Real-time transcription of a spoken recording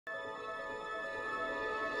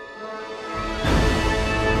Hi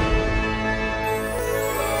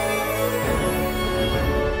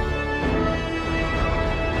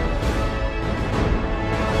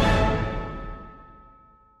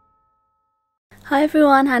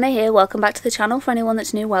everyone, Hannah here. Welcome back to the channel. For anyone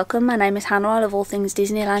that's new, welcome. My name is Hannah. I love all things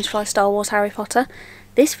Disney, Loungefly, Star Wars, Harry Potter.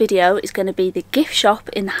 This video is going to be the gift shop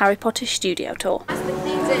in the Harry Potter studio tour.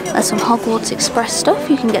 There's some Hogwarts Express stuff.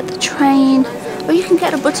 You can get the train, or you can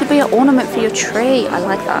get a butterbeer ornament for your tree. I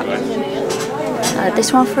like that.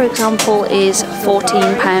 This one, for example, is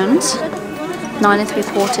 £14. 9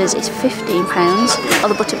 3/4 is £15. Oh,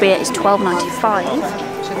 the butterbeer is £12.95.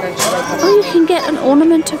 Oh, you can get an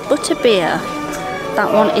ornament of butterbeer.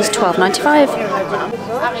 That one is £12.95.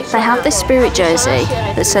 They have this spirit jersey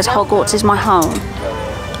that says Hogwarts is my home,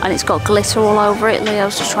 and it's got glitter all over it.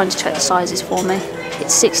 Leo's just trying to check the sizes for me.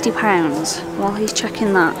 It's £60. While he's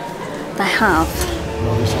checking that, they have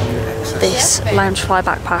this Loungefly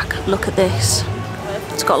backpack. Look at this.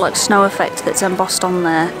 It's got like snow effect that's embossed on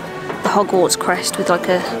there. The Hogwarts crest with like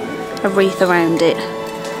a wreath around it.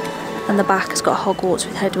 And the back has got Hogwarts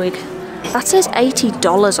with Hedwig. That says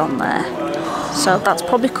 $80 on there. So that's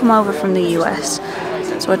probably come over from the US.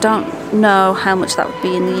 So I don't know how much that would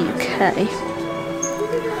be in the UK.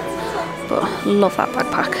 But I love that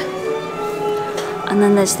backpack. And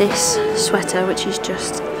then there's this sweater which is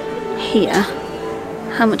just here.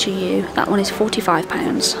 How much are you? That one is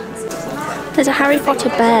 £45. There's a Harry Potter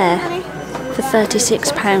bear for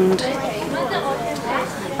 £36.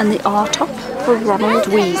 And the R-top for Ronald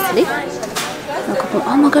Weasley.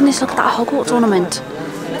 Oh my goodness, look at that Hogwarts ornament.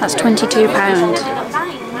 That's £22.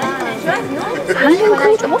 Hanging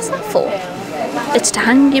cauldron, what's that for? It's to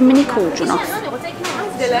hang your mini cauldron off.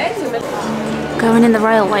 Going in the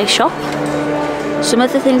railway shop. Some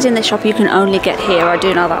of the things in this shop you can only get here, I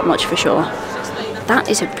do know that much for sure. That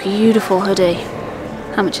is a beautiful hoodie.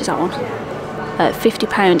 How much is that one?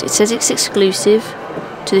 £50. It says it's exclusive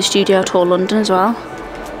to the Studio Tour London as well.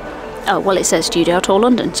 Oh, well, it says Studio Tour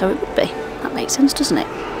London, so it would be. That makes sense, doesn't it?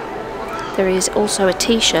 There is also a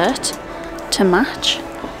t-shirt to match,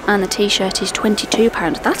 and the t-shirt is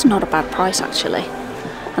 £22. That's not a bad price, actually.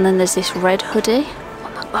 And then there's this red hoodie.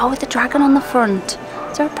 Oh, with the dragon on the front.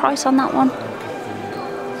 Is there a price on that one?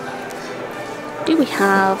 Do we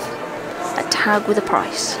have a tag with a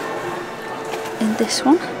price? In this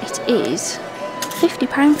one, it is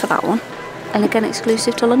 £50 for that one. And again,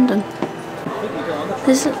 exclusive to London.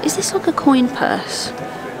 Is this like a coin purse?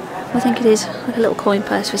 I think it is, like a little coin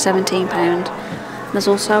purse for £17. There's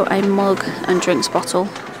also a mug and drinks bottle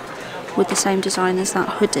with the same design as that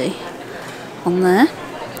hoodie on there.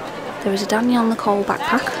 There is a Danielle Nicole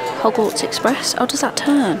backpack, Hogwarts Express. Oh, does that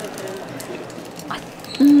turn?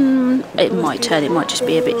 It might turn, it might just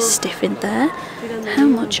be a bit stiff in there. How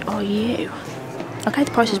much are you? Okay,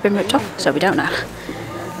 the price has been ripped off, so we don't know.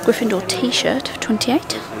 Gryffindor t-shirt for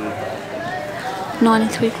 £28. 9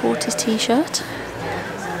 3/4 t-shirt.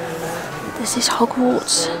 There's this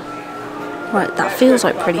Hogwarts. Right, that feels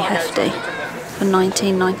like pretty hefty for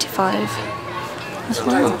 £19.95 as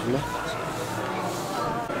well.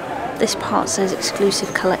 This part says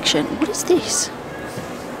exclusive collection. What is this?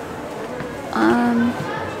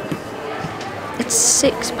 It's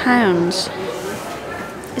 £6.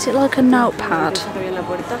 Is it like a notepad?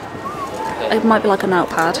 It might be like a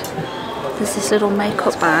notepad. There's this little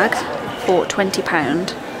makeup bag for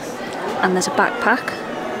 £20, and there's a backpack.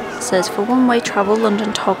 It says for one-way travel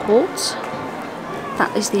London to Hogwarts.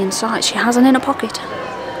 That is the inside. She has an inner pocket,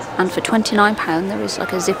 and for £29 there is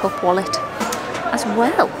like a zip-up wallet as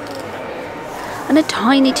well, and a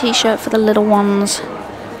tiny t-shirt for the little ones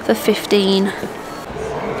for £15.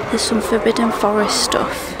 There's some Forbidden Forest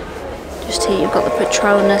stuff. Just here you've got the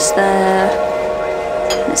Patronus there.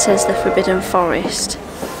 It says the Forbidden Forest.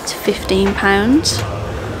 It's £15.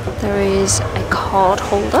 There is a card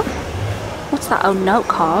holder. What's that? Oh, note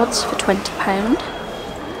cards for £20.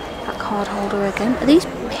 That card holder again. Are these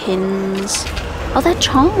pins? Oh, they're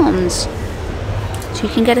charms. So you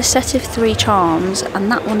can get a set of 3 charms, and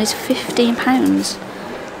that one is £15.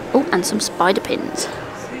 Oh, and some spider pins.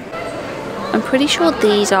 I'm pretty sure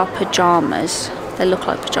these are pyjamas. They look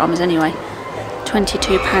like pyjamas anyway.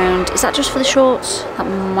 £22. Is that just for the shorts? That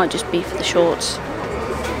might just be for the shorts.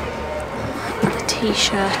 And the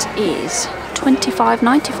t-shirt is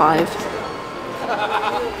 £25.95.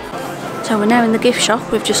 So we're now in the gift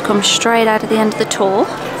shop. We've just come straight out of the end of the tour.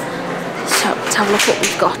 So let's have a look what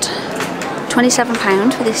we've got.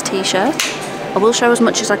 £27 for this t-shirt. I will show as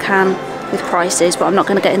much as I can with prices, but I'm not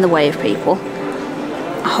going to get in the way of people.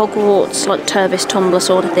 A Hogwarts like Turvis tumbler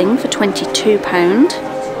sort of thing for £22.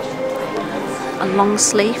 A long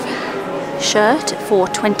sleeve shirt for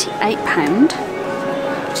 £28.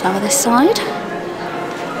 So over this side.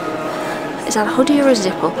 Is that a hoodie or a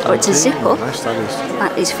zip-up? Oh, it's a zip-up. Nice,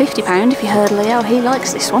 that is £50 if you heard Leo, he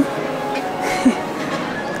likes this one.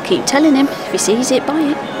 Keep telling him, if he sees it, buy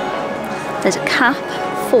it. There's a cap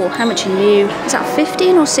for, how much are you? Is that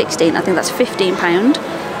 15 or 16? I think that's £15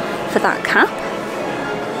 for that cap.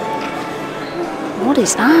 What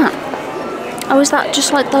is that? Oh, is that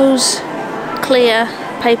just like those clear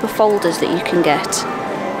paper folders that you can get?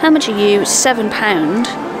 How much are you? £7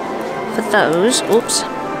 for those. Oops.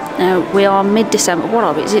 Now we are mid-December. What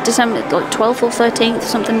are we? Is it December like 12th or 13th,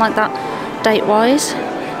 something like that, date-wise?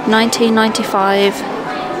 19.95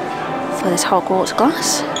 for this Hogwarts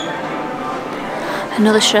glass.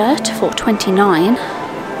 Another shirt for £29.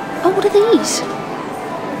 Oh, what are these?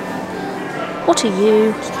 What are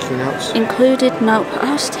you? Sticky notes. Included note.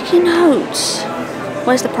 Oh, sticky notes.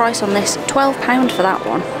 Where's the price on this? £12 for that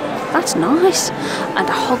one. That's nice. And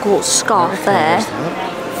a Hogwarts scarf there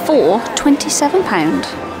for £27.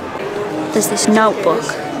 There's this notebook.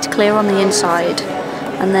 It's clear on the inside.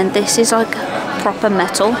 And then this is like proper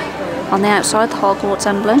metal on the outside, the Hogwarts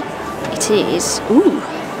emblem. It is. Ooh.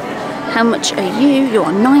 How much are you? You're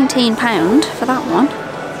 £19 for that one.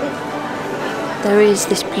 There is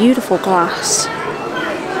this beautiful glass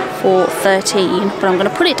for £13, but I'm going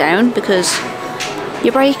to put it down because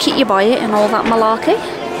you break it, you buy it, and all that malarkey.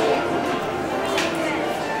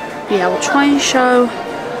 Yeah, we'll try and show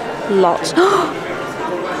lots.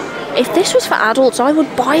 If this was for adults, I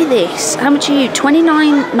would buy this. How much are you?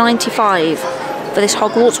 £29.95 for this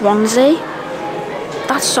Hogwarts onesie.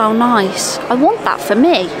 That's so nice. I want that for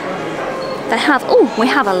me. They have, oh, we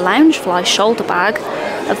have a Loungefly shoulder bag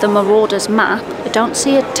of the Marauders map. I don't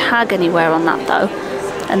see a tag anywhere on that though.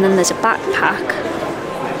 And then there's a backpack.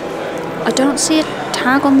 I don't see a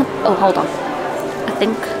tag on the, oh, hold on. I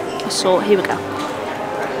think I saw, here we go.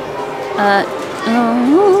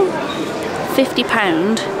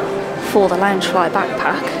 £50 for the Loungefly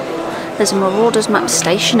backpack. There's a Marauders map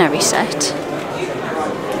stationery set.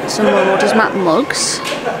 Some Marauders map mugs.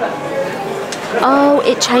 Oh,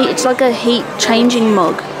 it's like a heat changing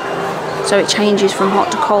mug. So it changes from hot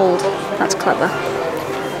to cold. That's clever.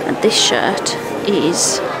 And this shirt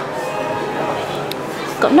is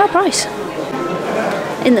got no price.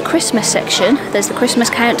 In the Christmas section, there's the Christmas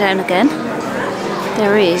countdown again.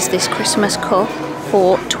 There is this Christmas cup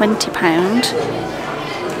for £20.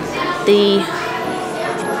 The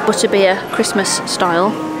butterbeer Christmas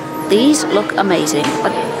style. These look amazing.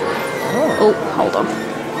 Oh, hold on.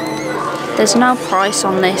 There's no price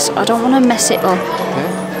on this. I don't want to mess it up.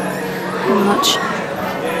 How much?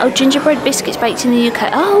 Oh, gingerbread biscuits baked in the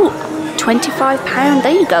UK. Oh, £25.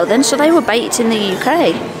 There you go then. So they were baked in the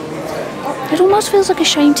UK. It almost feels like a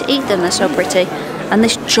shame to eat them. They're so pretty. And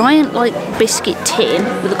this giant like biscuit tin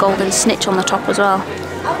with a golden snitch on the top as well.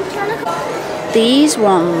 These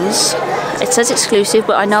ones, it says exclusive,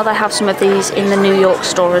 but I know they have some of these in the New York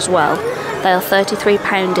store as well. They are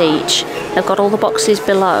 £33 each. They've got all the boxes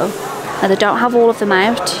below. Now they don't have all of them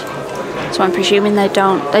out, so I'm presuming they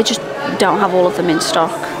just don't have all of them in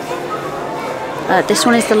stock. This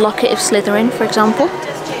one is the locket of Slytherin, for example.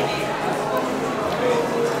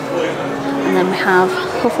 And then we have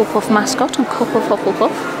Hufflepuff mascot and cup of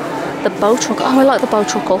Hufflepuff. The bow truckle. Oh, I like the bow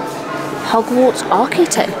truckle. Hogwarts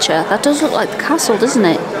architecture. That does look like the castle, doesn't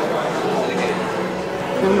it?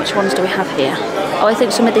 And which ones do we have here? Oh, I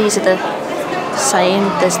think some of these are the same.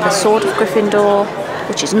 There's the Sword of Gryffindor,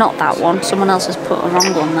 which is not that one. Someone else has put a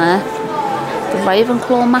wrong one there. The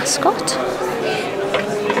Ravenclaw mascot.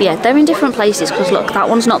 Yeah, they're in different places because look, that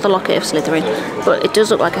one's not the locket of Slytherin, but it does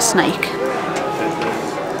look like a snake.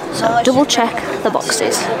 So double check the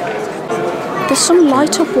boxes. There's some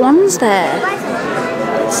light up ones there.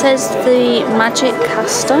 It says the Magic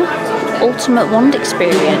Caster Ultimate Wand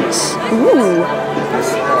Experience. Ooh.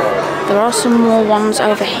 There are some more ones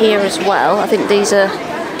over here as well. I think these are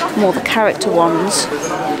more the character ones.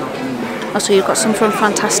 Also, you've got some from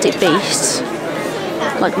Fantastic Beasts,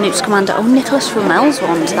 like Newt's Commander. Oh, Nicholas Flamel's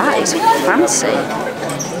ones. That is fancy.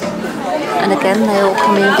 And again, they all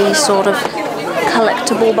come in these sort of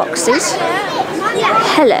collectible boxes.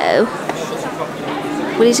 Hello.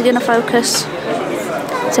 Well, is he going to focus?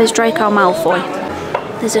 It says Draco Malfoy.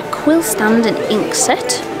 There's a quill stand and ink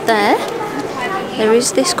set there. There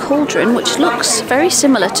is this cauldron, which looks very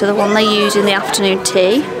similar to the one they use in the afternoon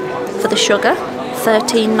tea for the sugar.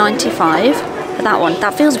 £13.95 for that one.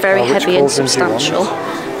 That feels very heavy and substantial.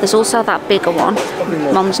 There's also that bigger one.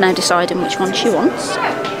 Mum's now deciding which one she wants.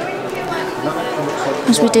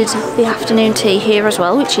 As we did the afternoon tea here as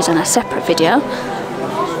well, which is in a separate video.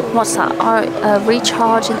 What's that?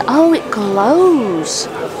 Recharging. Oh, it glows.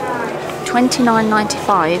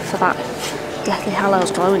 £29.95 for that Deathly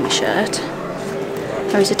Hallows glowing shirt.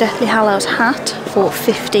 There is a Deathly Hallows hat for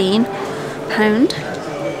 £15.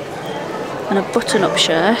 And a button-up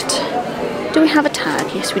shirt. Do we have a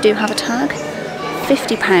tag? Yes, we do have a tag.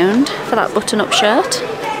 £50 for that button-up shirt.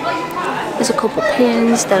 There's a couple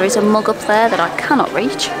pins. There is a mug up there that I cannot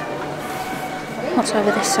reach. What's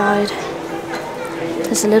over this side?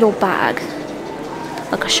 There's a little bag,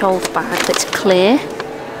 like a shoulder bag that's clear,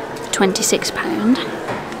 for £26.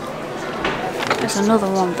 There's another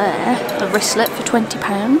one there, a wristlet for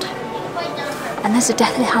 £20. And there's a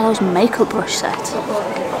Deathly Hallows makeup brush set.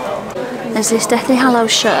 There's this Deathly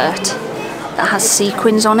Hallows shirt that has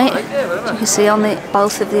sequins on it. As you can see on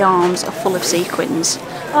both of the arms are full of sequins.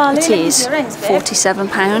 It is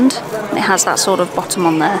 £47 and it has that sort of bottom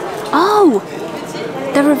on there. Oh!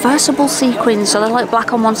 They're reversible sequins, so they're like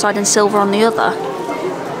black on one side and silver on the other.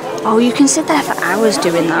 Oh, you can sit there for hours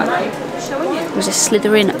doing that. There's a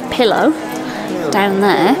Slytherin pillow down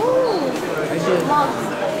there.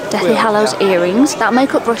 Deathly Hallows earrings. That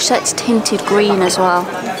makeup brush set's tinted green as well.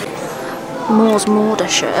 Moore's Mauder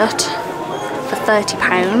shirt for £30.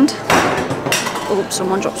 Oh,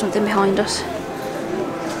 someone dropped something behind us.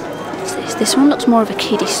 What's this? This one looks more of a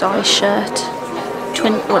kiddie size shirt.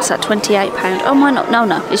 What's that, £28? Oh, why not? No,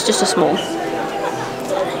 it's just a small.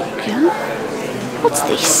 There you go. What's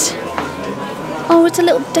this? Oh, it's a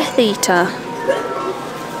little Death Eater.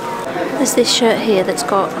 There's this shirt here that's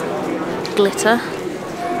got glitter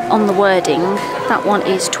on the wording. That one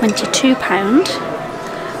is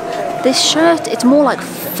 £22. This shirt, it's more like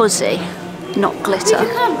fuzzy, not glitter,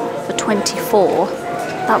 for £24.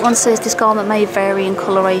 That one says this garment may vary in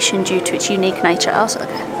coloration due to its unique nature. Oh,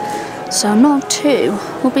 okay. So not two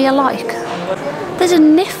will be alike. There's a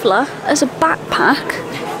Niffler as a backpack.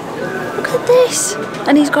 Look at this.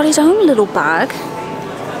 And he's got his own little bag.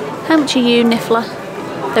 How much are you, Niffler?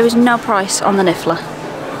 There is no price on the Niffler.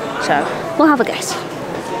 So we'll have a guess.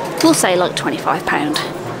 We'll say like £25.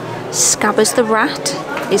 Scabbers the Rat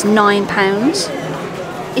is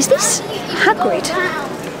 £9. Is this Hagrid?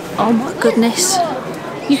 Oh my goodness.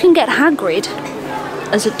 You can get Hagrid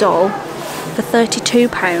as a doll for £32.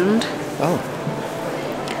 Oh.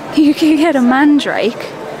 You can get a Mandrake.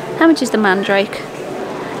 How much is the Mandrake?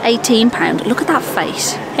 £18. Look at that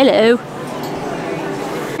face. Hello.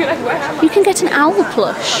 You can get an owl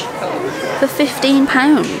plush for £15.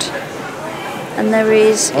 And there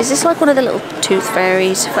is this like one of the little tooth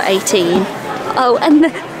fairies for 18? Oh, and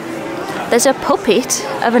there's a puppet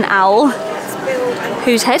of an owl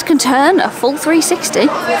whose head can turn a full 360.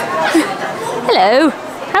 Hello.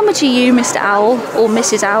 How much are you, Mr. Owl or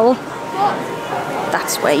Mrs. Owl?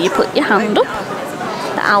 That's where you put your hand up.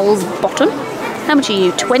 The owl's bottom. How much are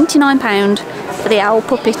you? £29 for the owl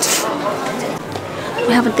puppet.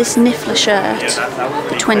 We have this Niffler shirt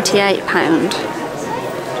for £28.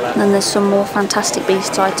 And then there's some more Fantastic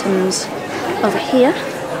Beasts items over here,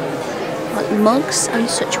 like mugs and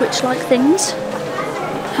such witch-like things.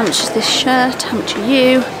 How much is this shirt? How much are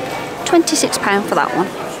you? £26 for that one.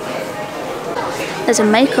 There's a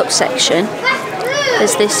makeup section.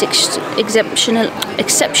 There's this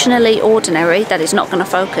exceptionally ordinary, that is not going to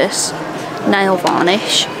focus, nail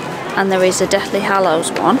varnish. And there is a Deathly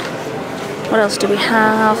Hallows one. What else do we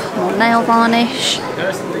have? More nail varnish.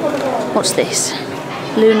 What's this?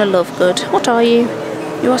 Luna Lovegood. What are you?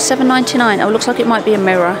 You are $7.99. Oh, looks like it might be a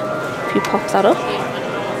mirror if you pop that up.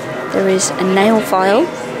 There is a nail file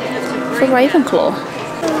for Ravenclaw.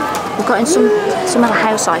 We've got in some of the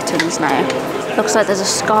house items now. Looks like there's a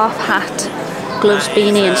scarf, hat, gloves,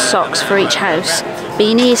 beanie and socks for each house.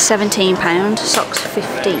 Beanie is £17, socks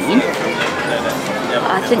 £15.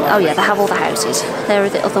 I think, oh yeah, they have all the houses. There are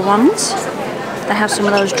the other ones. They have some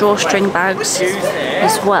of those drawstring bags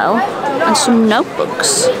as well, and some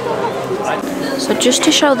notebooks. So just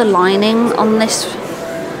to show the lining on this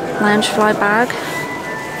Loungefly bag,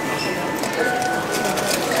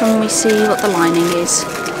 can we see what the lining is?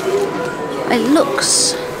 It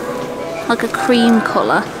looks like a cream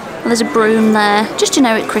colour. And there's a broom there, just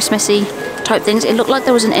generic Christmassy type things. It looked like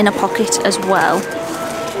there was an inner pocket as well.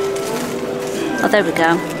 Oh, there we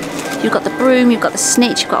go. You've got the broom, you've got the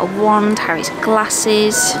snitch, you've got a wand, Harry's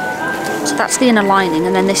glasses. So that's the inner lining,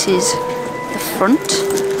 and then this is the front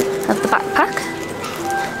of the backpack.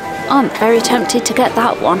 I'm very tempted to get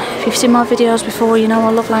that one. If you've seen my videos before, you know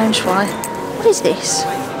I love Loungefly. What is this?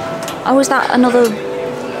 Oh, is that another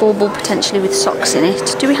bauble potentially with socks in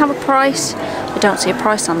it? Do we have a price? We don't see a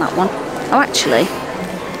price on that one. Oh, actually,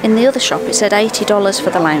 in the other shop it said $80 for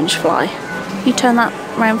the Loungefly. Can you turn that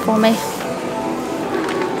round for me?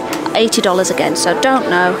 $80 again, so don't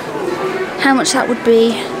know how much that would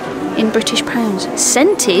be in British pounds.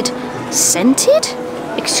 Scented? Scented?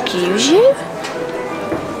 Excuse you?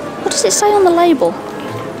 What does it say on the label?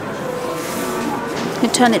 You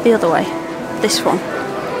can turn it the other way. This one.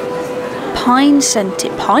 Pine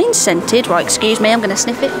scented. Pine scented? Right, excuse me, I'm going to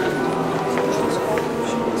sniff it.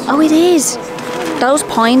 Oh, it is. Those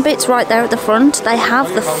pine bits right there at the front, they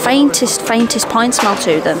have the faintest pine smell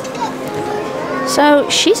to them. So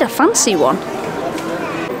she's a fancy one.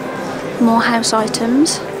 More house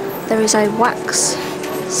items. There is a wax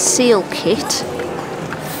seal kit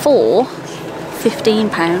for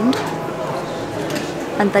 £15,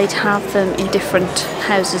 and they'd have them in different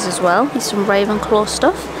houses as well. There's some Ravenclaw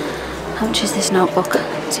stuff. How much is this notebook?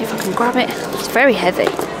 Let's see if I can grab it. It's very heavy.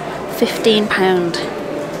 £15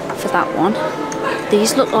 for that one.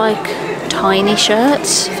 These look like tiny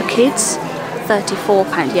shirts for kids.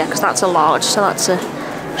 £34, yeah, because that's a large, so that's a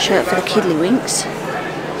shirt for the kiddlywinks.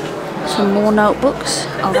 Some more notebooks.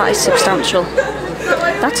 Oh, that is substantial.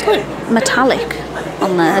 That's like metallic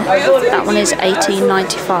on there. That one is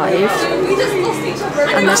 $18.95.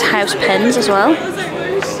 And there's house pens as well.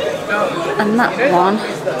 And that one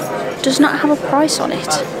does not have a price on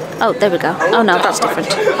it. Oh, there we go. Oh no, that's different.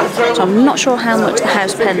 So I'm not sure how much the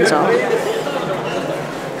house pens are.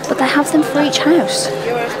 But they have them for each house.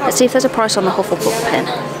 Let's see if there's a price on the Hufflepuff pen.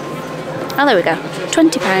 Oh, there we go.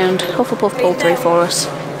 £20. Hufflepuff pulled through for us.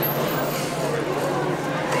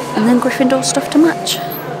 And then Gryffindor stuff to match.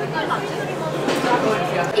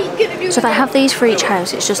 So they have these for each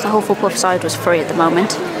house. It's just the Hufflepuff side was free at the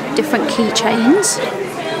moment. Different keychains.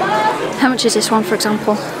 How much is this one, for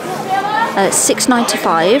example?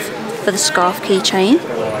 £6.95 for the scarf keychain.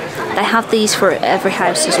 They have these for every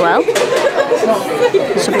house as well.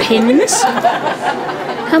 Some pins.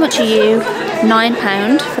 How much are you?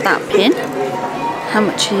 £9 for that pin. How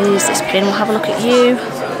much is this pin? We'll have a look at you.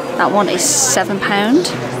 That one is £7.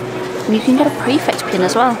 And you can get a prefect pin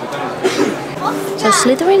as well. So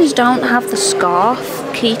Slytherins don't have the scarf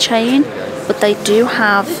keychain, but they do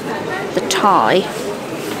have the tie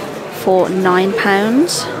for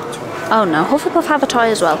 £9. Oh no, Hufflepuff have a tie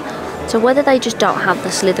as well. So whether they just don't have the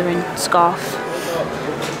Slytherin scarf,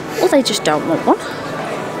 or they just don't want one.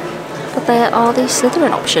 But there are these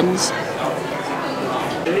Slytherin options.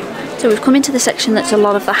 So we've come into the section that's a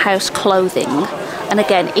lot of the house clothing. And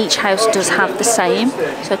again, each house does have the same.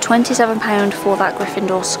 So £27 for that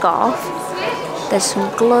Gryffindor scarf. There's some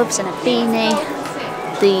gloves and a beanie.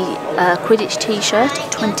 The Quidditch t-shirt,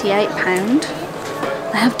 £28.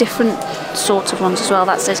 They have different sorts of ones as well.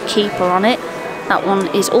 That says Keeper on it. That one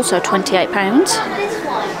is also £28.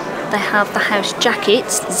 They have the house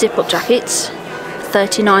jackets, the zip-up jackets,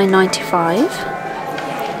 $39.95.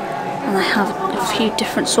 And they have a few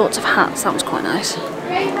different sorts of hats. That was quite nice.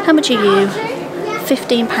 How much are you?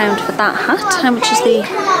 £15 for that hat. How much is the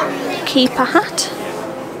Keeper hat?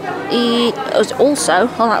 It was also,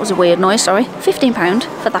 oh that was a weird noise, sorry, £15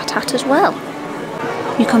 for that hat as well.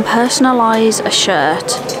 You can personalise a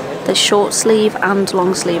shirt. There's short sleeve and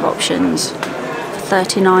long sleeve options for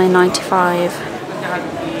 $39.95.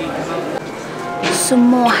 Some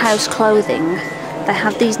more house clothing. They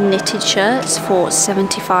have these knitted shirts for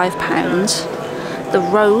 £75. The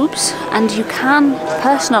robes, and you can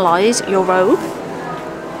personalise your robe.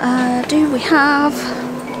 Do we have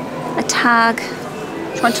a tag?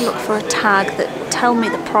 I'm trying to look for a tag that will tell me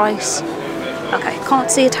the price. Okay, can't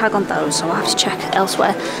see a tag on those, so I'll have to check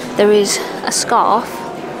elsewhere. There is a scarf.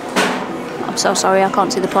 I'm so sorry, I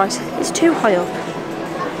can't see the price. It's too high up.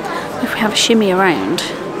 If we have a shimmy around,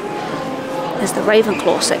 there's the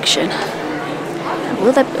Ravenclaw section.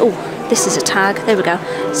 Will there be, oh, this is a tag. There we go.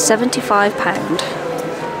 £75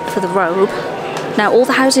 for the robe. Now all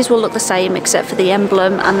the houses will look the same except for the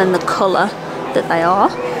emblem and then the colour that they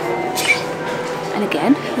are. And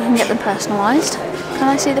again, you can get them personalised. Can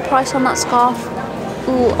I see the price on that scarf?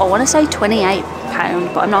 Ooh, I want to say £28,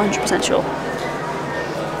 but I'm not 100% sure.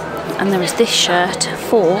 And there is this shirt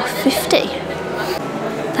for £50.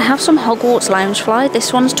 They have some Hogwarts Loungefly.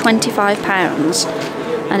 This one's £25,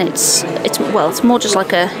 and it's more just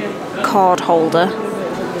like a card holder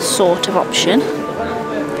sort of option.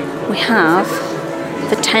 We have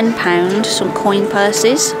for £10 some coin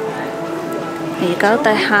purses. There you go.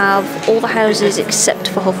 They have all the houses except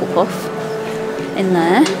for Hufflepuff in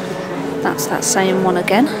there. That's that same one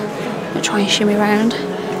again. I'll try and shimmy around.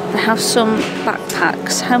 They have some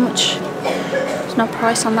backpacks. How much? There's no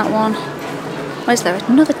price on that one. Where's there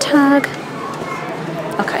another tag?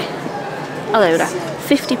 Okay. Oh, there we go.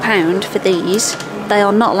 £50 for these. They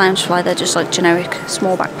are not Loungefly, they're just like generic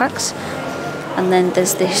small backpacks. And then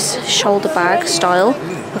there's this shoulder bag style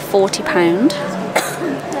for £40.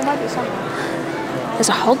 There's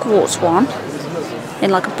a Hogwarts one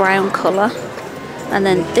in like a brown colour. And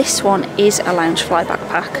then this one is a Loungefly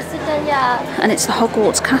backpack. And it's the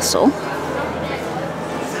Hogwarts Castle.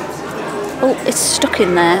 Oh, it's stuck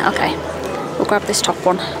in there. Okay, we'll grab this top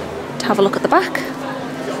one to have a look at the back.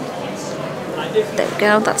 There we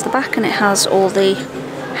go, that's the back, and it has all the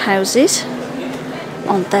houses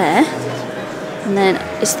on there. And then,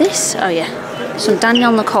 is this? Oh yeah, some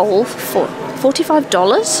Danielle Nicole for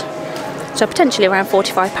 $45. So potentially around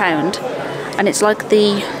 £45. And it's like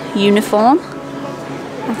the uniform.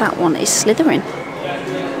 And that one is Slytherin.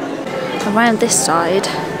 Around this side,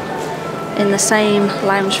 in the same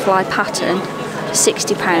Loungefly pattern, for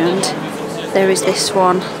 £60, there is this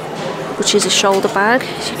one, which is a shoulder bag.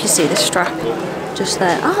 As you can see the strap just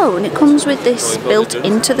there. Oh, and it comes with this built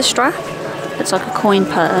into the strap. It's like a coin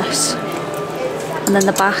purse. And then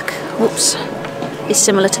the back, whoops, is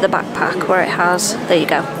similar to the backpack where it has, there you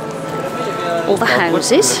go, all the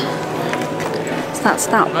houses. So that's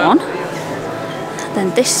that one.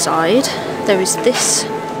 Then this side, there is this.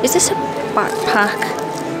 Is this a backpack?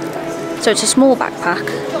 So it's a small backpack.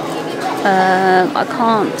 I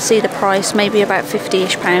can't see the price, maybe about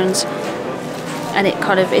 £50-ish. And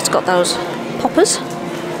it's got those poppers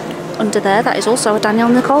under there. That is also a Danielle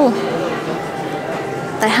Nicole.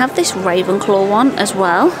 They have this Ravenclaw one as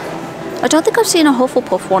well. I don't think I've seen a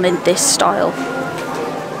Hufflepuff one in this style.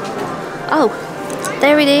 Oh,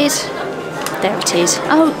 there it is. There it is.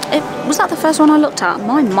 Oh, was that the first one I looked at?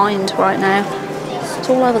 My mind right now. It's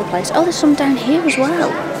all over the place. Oh, there's some down here as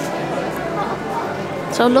well.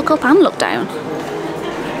 So look up and look down.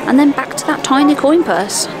 And then back to that tiny coin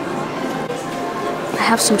purse. I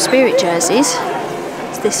have some spirit jerseys.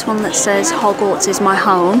 It's this one that says Hogwarts is my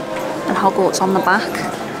home and Hogwarts on the back.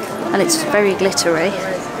 And it's very glittery.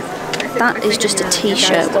 That is just a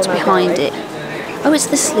t-shirt. What's behind it? Oh, it's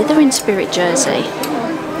the Slytherin spirit jersey.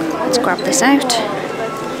 Let's grab this out.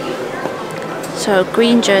 So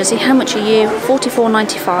green jersey, how much are you?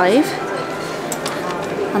 $44.95.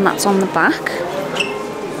 And that's on the back.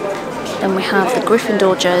 Then we have the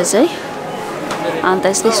Gryffindor jersey. And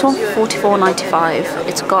there's this one, $44.95.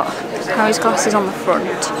 It's got Harry's glasses on the front.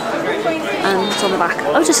 And it's on the back.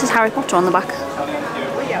 Oh, it just says Harry Potter on the back.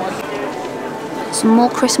 Some more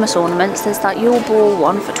Christmas ornaments. There's that Yule Ball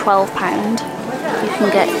one for £12. You can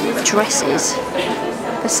get dresses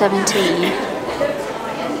for £17.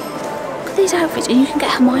 Look at these outfits, and you can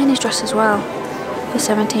get Hermione's dress as well for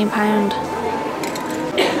 £17.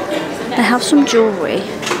 They have some jewellery,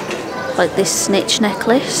 like this snitch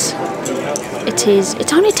necklace.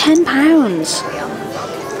 It's only £10.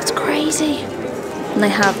 That's crazy. And they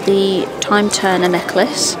have the time turner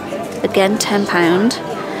necklace, again £10.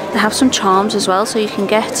 They have some charms as well, so you can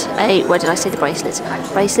get where did I see the bracelets?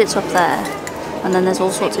 Bracelets up there. And then there's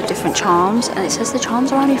all sorts of different charms, and it says the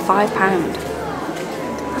charms are only £5.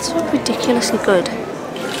 That's so ridiculously good.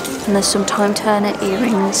 And there's some time turner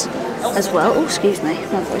earrings as well. Oh, excuse me,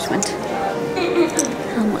 my voice went.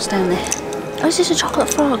 And what's down there? Oh, is this a chocolate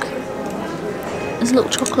frog? There's a little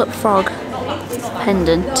chocolate frog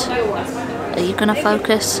pendant. Are you gonna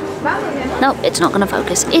focus? No, it's not gonna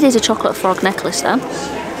focus. It is a chocolate frog necklace though.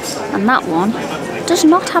 And that one does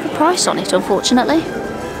not have a price on it, unfortunately.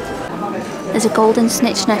 There's a Golden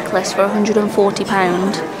Snitch necklace for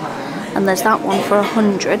 £140, and there's that one for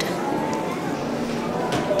 £100.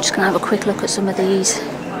 Just gonna have a quick look at some of these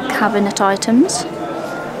cabinet items.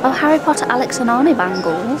 Oh, Harry Potter Alex and Arnie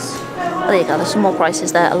bangles. Oh, there you go, there's some more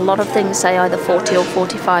prices there. A lot of things say either £40 or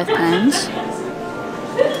 £45.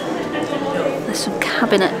 There's some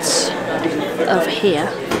cabinets over here.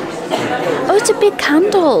 Oh, it's a big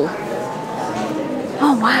candle.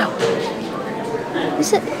 Oh, wow.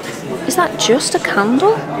 Is that just a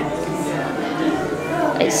candle?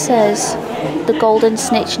 It says the Golden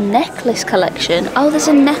Snitch necklace collection. Oh, there's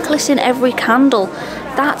a necklace in every candle.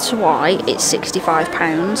 That's why it's £65.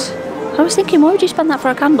 I was thinking, why would you spend that for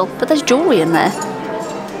a candle? But there's jewellery in there.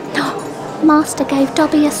 Master gave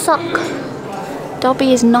Dobby a sock.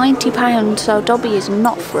 Dobby is £90, so Dobby is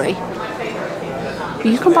not free.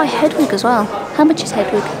 You can buy Hedwig as well. How much is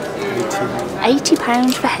Hedwig?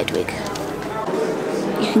 £80 for Hedwig.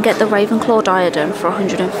 You can get the Ravenclaw diadem for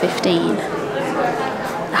 £115.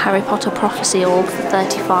 The Harry Potter prophecy orb for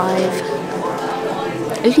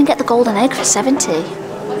 £35. You can get the golden egg for £70.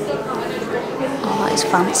 Oh, that is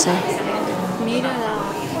fancy.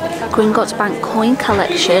 Gringotts Bank coin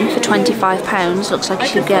collection for £25. Looks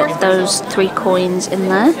like you get those 3 coins in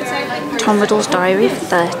there. Tom Riddle's diary for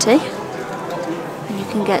 £30. And you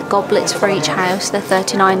can get goblets for each house. They're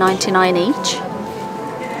 $39.99 each.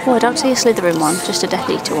 Oh, I don't see a Slytherin one, just a Death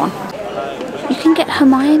Eater one. You can get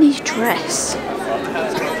Hermione's dress.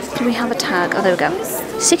 Do we have a tag? Oh, there we go.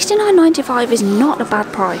 $69.95 is not a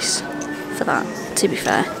bad price for that, to be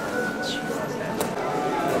fair.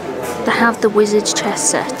 They have the Wizard's chess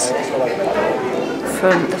set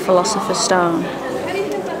from the Philosopher's Stone.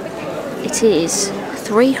 It is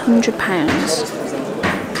 £300,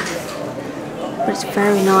 but it's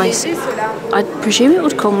very nice. I presume it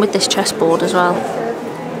would come with this chessboard as well.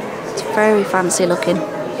 It's very fancy looking.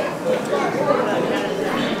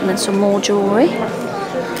 And then some more jewellery.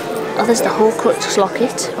 Oh, there's the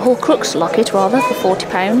Horcrux locket rather, for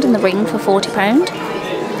 £40, and the ring for £40.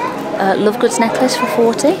 Lovegoods necklace for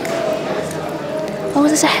 £40. Oh,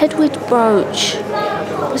 there's a Hedwig brooch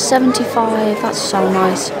for £75. That's so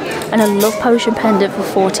nice. And a love potion pendant for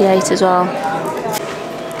 £48 as well.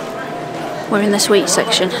 We're in the sweets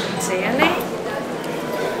section.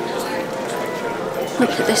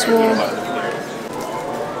 Look at this wall.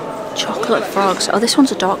 Chocolate frogs. Oh, this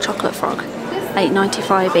one's a dark chocolate frog.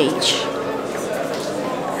 $8.95 each.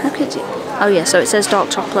 How could you? Oh yeah, so it says dark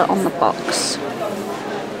chocolate on the box.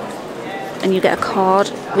 And you get a card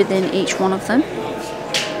within each one of them.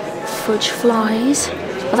 Fudge flies.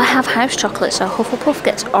 Well, they have house chocolate, so Hufflepuff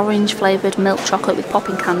gets orange flavoured milk chocolate with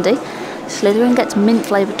popping candy. Slytherin gets mint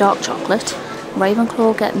flavoured dark chocolate.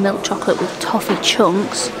 Ravenclaw get milk chocolate with toffee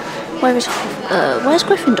chunks. Where's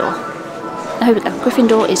Gryffindor? Oh, here we go.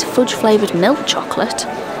 Gryffindor is fudge flavoured milk chocolate.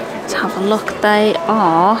 Let's have a look. They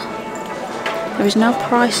are... There is no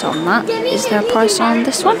price on that. Is there a price on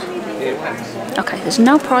this one? Okay, there's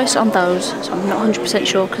no price on those, so I'm not 100%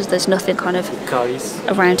 sure because there's nothing kind of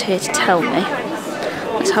around here to tell me.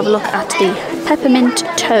 Let's have a look at the peppermint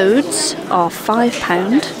toads. Are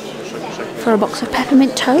 £5 for a box of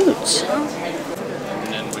peppermint toads.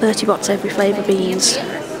 30 bots every flavour beans.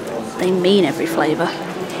 They mean every flavour.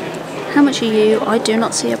 How much are you? I do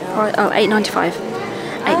not see a price. Oh, $8.95.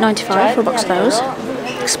 $8.95 for a box of those.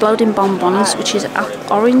 Exploding bonbons, which is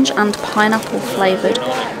orange and pineapple flavoured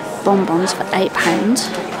bonbons for £8.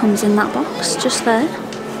 Comes in that box just there.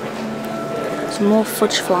 Some more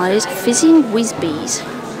fudge flies. Fizzing whiz-bees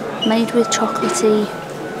made with chocolatey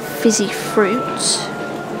fizzy fruits.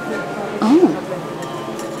 Oh,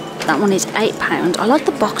 that one is £8. I like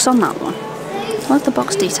the box on that one. I like the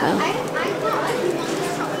box detail.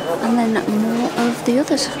 And then more of the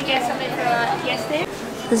others.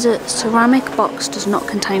 There's a ceramic box, does not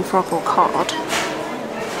contain frog or card.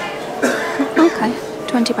 Okay,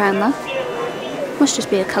 £20 though. Must just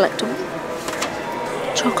be a collectible.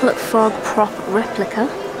 Chocolate frog prop replica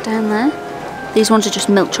down there. These ones are just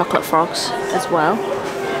milk chocolate frogs as well.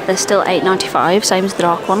 They're still $8.95, same as the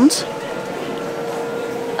dark ones.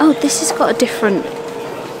 Oh, this has got a different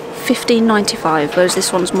 $15.95, whereas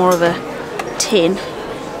this one's more of a tin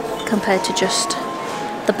compared to just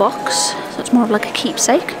the box. So it's more of like a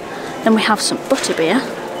keepsake. Then we have some butterbeer,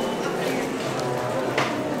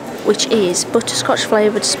 which is butterscotch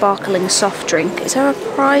flavoured sparkling soft drink. Is there a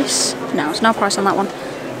price? No, there's no price on that one.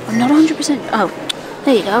 I'm not 100%. Oh,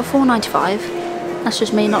 there you go, $4.95. That's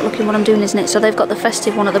just me not looking what I'm doing, isn't it? So they've got the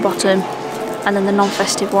festive one at the bottom and then the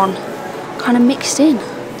non-festive one kind of mixed in.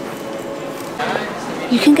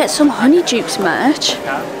 You can get some Honeydukes merch.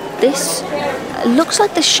 This looks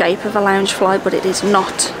like the shape of a Loungefly, but it is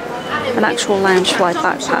not an actual Loungefly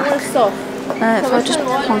backpack. If I just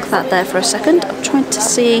plonk that there for a second, I'm trying to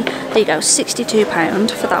see. There you go,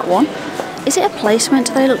 £62 for that one. Is it a placement?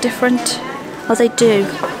 Do they look different? Oh, they do.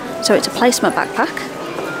 So it's a placement backpack.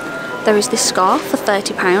 There is this scarf for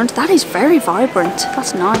 £30. That is very vibrant.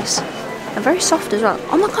 That's nice. And very soft as well.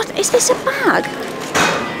 Oh my god, is this a bag?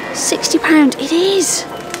 £60. It is.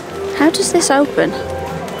 How does this open?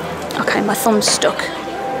 Okay, my thumb's stuck.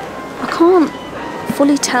 I can't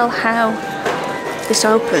fully tell how this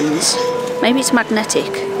opens. Maybe it's magnetic.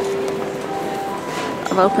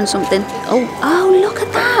 I've opened something. Oh, look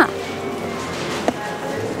at that.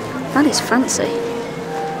 That is fancy.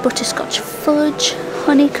 Butterscotch fudge,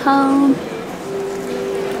 honeycomb,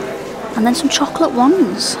 and then some chocolate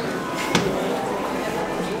ones.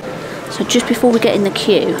 So just before we get in the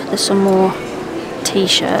queue, there's some more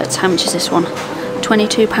t-shirts. How much is this one?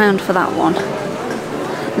 £22 for that one.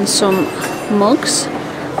 And some mugs,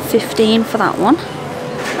 £15 for that one.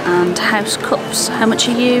 And house cups, how much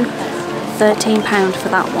are you? £13 for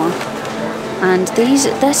that one. And these,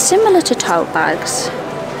 they're similar to tote bags.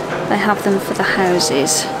 They have them for the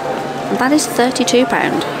houses. And that is £32.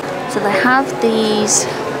 So they have these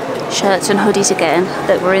shirts and hoodies again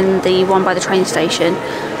that were in the one by the train station,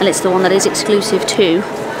 and it's the one that is exclusive to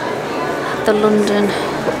the London,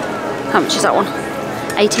 how much is that one?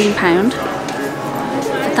 £18.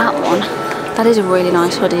 For that one, that is a really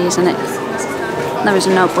nice hoodie, isn't it? There is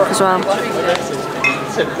a notebook as well.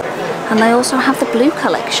 And they also have the blue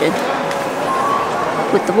collection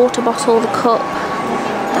with the water bottle, the cup,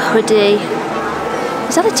 the hoodie.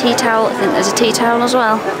 Is that a tea towel? I think there's a tea towel as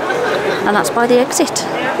well. And that's by the exit.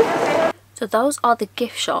 So those are the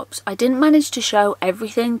gift shops. I didn't manage to show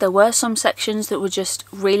everything. There were some sections that were just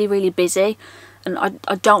really busy, and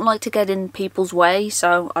I don't like to get in people's way,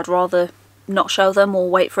 so I'd rather not show them or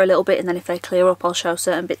wait for a little bit, and then if they clear up I'll show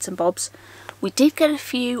certain bits and bobs. We did get a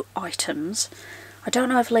few items. I don't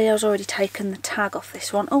know if Leo's already taken the tag off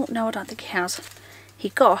this one. Oh no, I don't think he has. He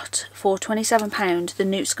got for £27 the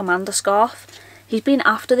Newt Scamander scarf. He's been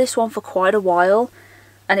after this one for quite a while,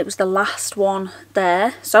 and it was the last one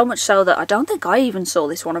there, so much so that I don't think I even saw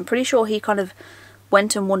this one. I'm pretty sure he kind of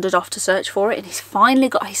went and wandered off to search for it, and he's finally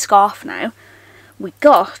got his scarf now. We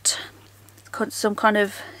got some kind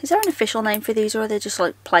of, is there an official name for these, or are they just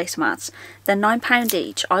like placemats? They're £9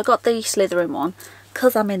 each. I got the Slytherin one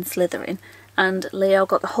because I'm in Slytherin, and Leo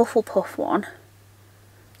got the Hufflepuff one.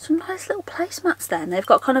 Some nice little placemats there, and they've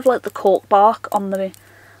got kind of like the cork bark on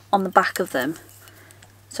the back of them,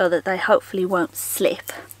 so that they hopefully won't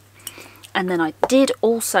slip. And then I did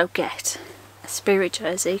also get a spirit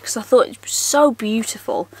jersey because I thought it was so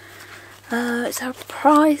beautiful. Is there a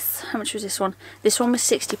price? How much was this one? This one was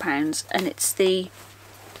 £60, and it's the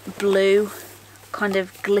blue kind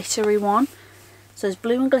of glittery one. So there's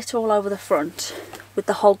blue and glitter all over the front with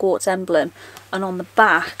the Hogwarts emblem, and on the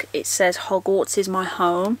back it says Hogwarts is my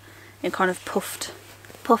home in kind of puffed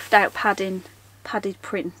out padded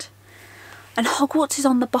print. And Hogwarts is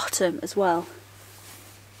on the bottom as well.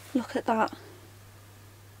 Look at that.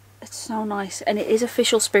 It's so nice. And it is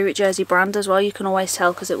official Spirit Jersey brand as well. You can always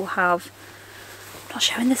tell because it will have... I'm not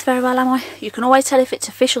showing this very well, am I? You can always tell if it's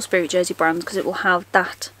official Spirit Jersey brand because it will have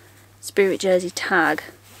that Spirit Jersey tag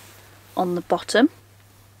on the bottom.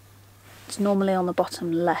 It's normally on the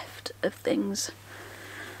bottom left of things.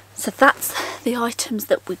 So that's the items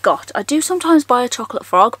that we got. I do sometimes buy a chocolate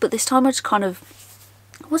frog, but this time I just kind of...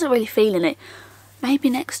 I wasn't really feeling it. Maybe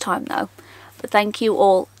next time though. But thank you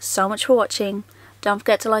all so much for watching. Don't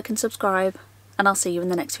forget to like and subscribe, and I'll see you in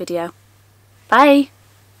the next video. Bye!